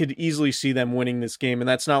 I could easily see them winning this game. And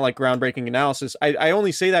that's not like groundbreaking analysis. I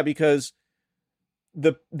only say that because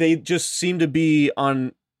they just seem to be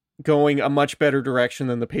on going a much better direction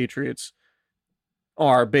than the Patriots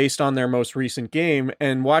are based on their most recent game.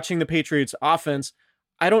 And watching the Patriots offense,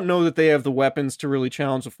 I don't know that they have the weapons to really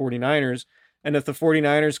challenge the 49ers. And if the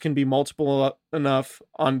 49ers can be multiple enough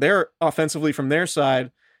on their offensively from their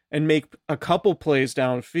side and make a couple plays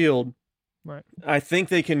downfield, right, I think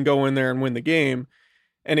they can go in there and win the game.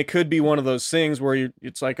 And it could be one of those things where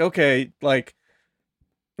it's like, okay, like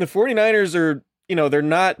the 49ers are, they're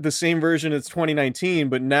not the same version as 2019,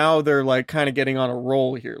 but now they're like kind of getting on a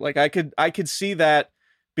roll here. Like I could see that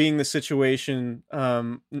being the situation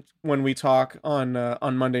when we talk on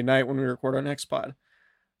Monday night when we record our next pod.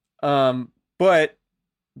 But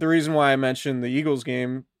the reason why I mentioned the Eagles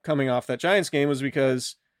game coming off that Giants game was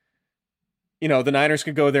because, the Niners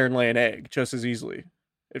could go there and lay an egg just as easily.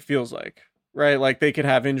 It feels like, right? Like they could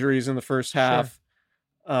have injuries in the first half.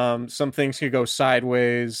 Sure. Some things could go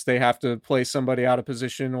sideways. They have to play somebody out of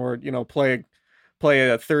position or, play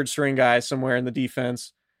a third string guy somewhere in the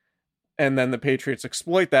defense. And then the Patriots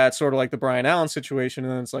exploit that, sort of like the Brian Allen situation.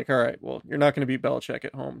 And then it's like, all right, well, you're not going to beat Belichick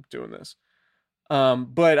at home doing this.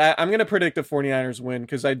 But I'm going to predict the 49ers win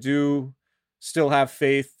because I do still have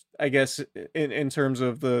faith, I guess, in terms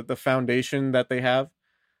of the foundation that they have.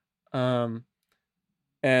 And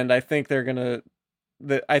I think they're going to,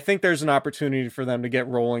 I think there's an opportunity for them to get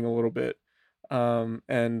rolling a little bit.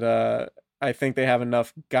 And I think they have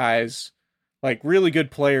enough guys, like really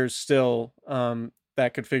good players still,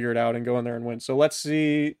 that could figure it out and go in there and win. So let's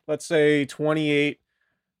say 28-23.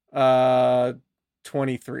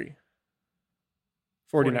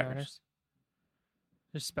 49ers.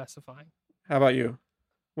 Just specifying. How about you?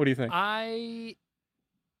 What do you think? I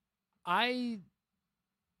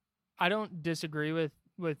don't disagree with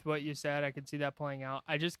what you said. I could see that playing out.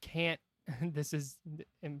 I just can't. This is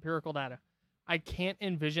empirical data. I can't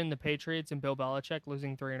envision the Patriots and Bill Belichick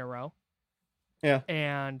losing 3 in a row. Yeah.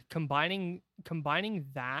 And combining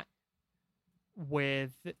that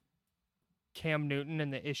with Cam Newton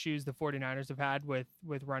and the issues the 49ers have had with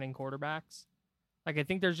running quarterbacks. Like, I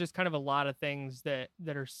think there's just kind of a lot of things that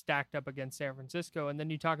are stacked up against San Francisco. And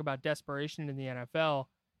then you talk about desperation in the NFL,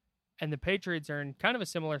 and the Patriots are in kind of a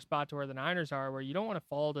similar spot to where the Niners are, where you don't want to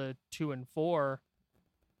fall to 2-4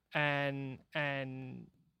 and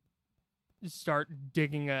start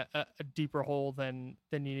digging a deeper hole than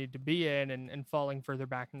you need to be in and falling further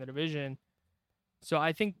back in the division. So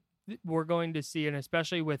I think we're going to see, and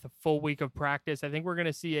especially with a full week of practice, I think we're going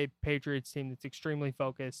to see a Patriots team that's extremely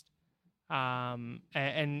focused, and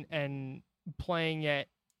playing at,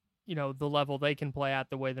 the level they can play at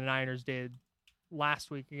the way the Niners did last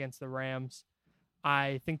week against the Rams.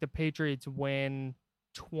 I think the Patriots win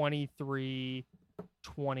 23-21.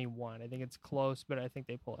 I think it's close, but I think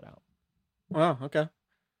they pull it out. Wow. Okay.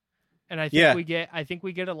 And I think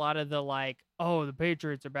we get a lot of the like, oh, the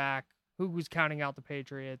Patriots are back. Who was counting out the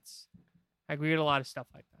Patriots? Like, we get a lot of stuff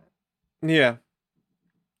like that. Yeah.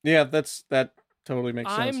 Yeah, that totally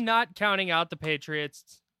makes sense. I'm not counting out the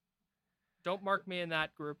Patriots. Don't mark me in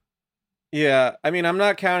that group. Yeah, I mean, I'm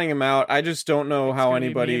not counting them out. I just don't know how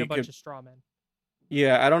anybody could. A bunch of straw men.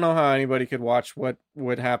 Yeah, I don't know how anybody could watch what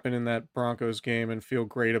would happen in that Broncos game and feel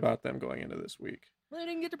great about them going into this week. Well, they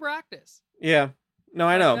didn't get to practice. Yeah. No,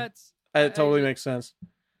 I know. It totally makes sense.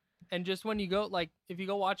 And just when you go, like, if you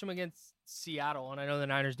go watch them against Seattle, and I know the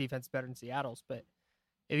Niners defense is better than Seattle's, but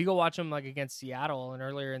if you go watch them like against Seattle and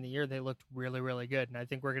earlier in the year, they looked really, really good. And I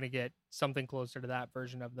think we're going to get something closer to that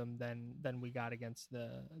version of them than we got against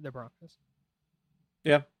the Broncos.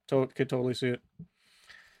 Yeah, could totally see it.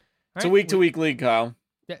 It's a week-to-week league, Kyle.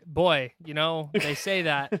 Boy, they say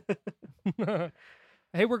that.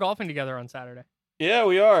 Hey, we're golfing together on Saturday. Yeah,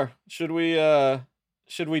 we are. Should we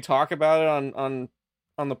talk about it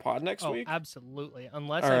on the pod next week? Absolutely.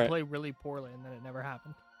 Unless I play really poorly, and then it never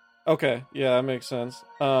happened. Okay, yeah, that makes sense.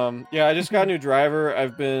 Yeah, I just got a new driver.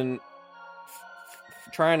 I've been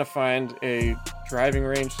trying to find a driving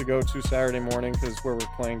range to go to Saturday morning because where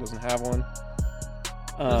we're playing doesn't have one.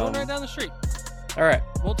 There's one right down the street. All right.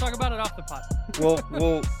 We'll talk about it off the pod.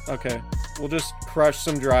 Okay. We'll just crush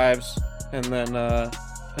some drives and then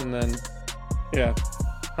yeah,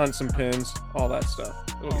 hunt some pins, all that stuff.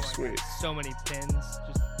 It'll be sweet. God, so many pins,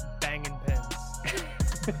 just banging pins.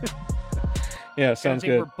 Yeah, sounds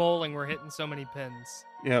good. We're bowling. We're hitting so many pins.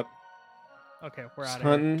 Yep. Okay, we're out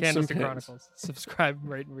of here. Candlestick Chronicles. Subscribe,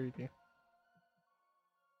 rate, and review.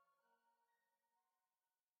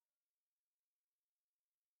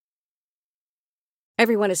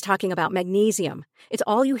 Everyone is talking about magnesium. It's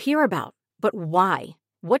all you hear about. But why?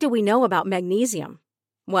 What do we know about magnesium?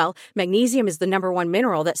 Well, magnesium is the number one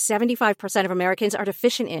mineral that 75% of Americans are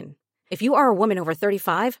deficient in. If you are a woman over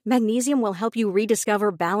 35, magnesium will help you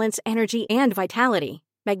rediscover balance, energy, and vitality.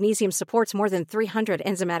 Magnesium supports more than 300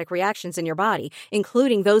 enzymatic reactions in your body,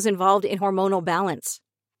 including those involved in hormonal balance.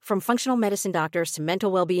 From functional medicine doctors to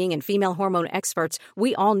mental well-being and female hormone experts,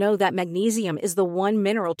 we all know that magnesium is the one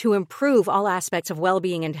mineral to improve all aspects of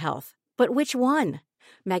well-being and health. But which one?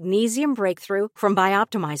 Magnesium Breakthrough from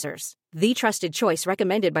Bioptimizers, the trusted choice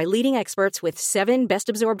recommended by leading experts with 7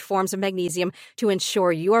 best-absorbed forms of magnesium to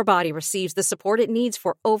ensure your body receives the support it needs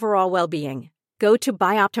for overall well-being. Go to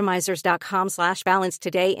bioptimizers.com/balance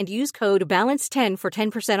today and use code BALANCE10 for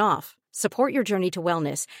 10% off. Support your journey to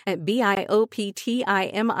wellness at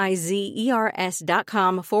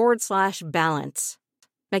bioptimizers.com/balance.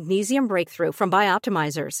 Magnesium Breakthrough from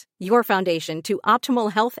Bioptimizers, your foundation to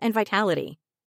optimal health and vitality.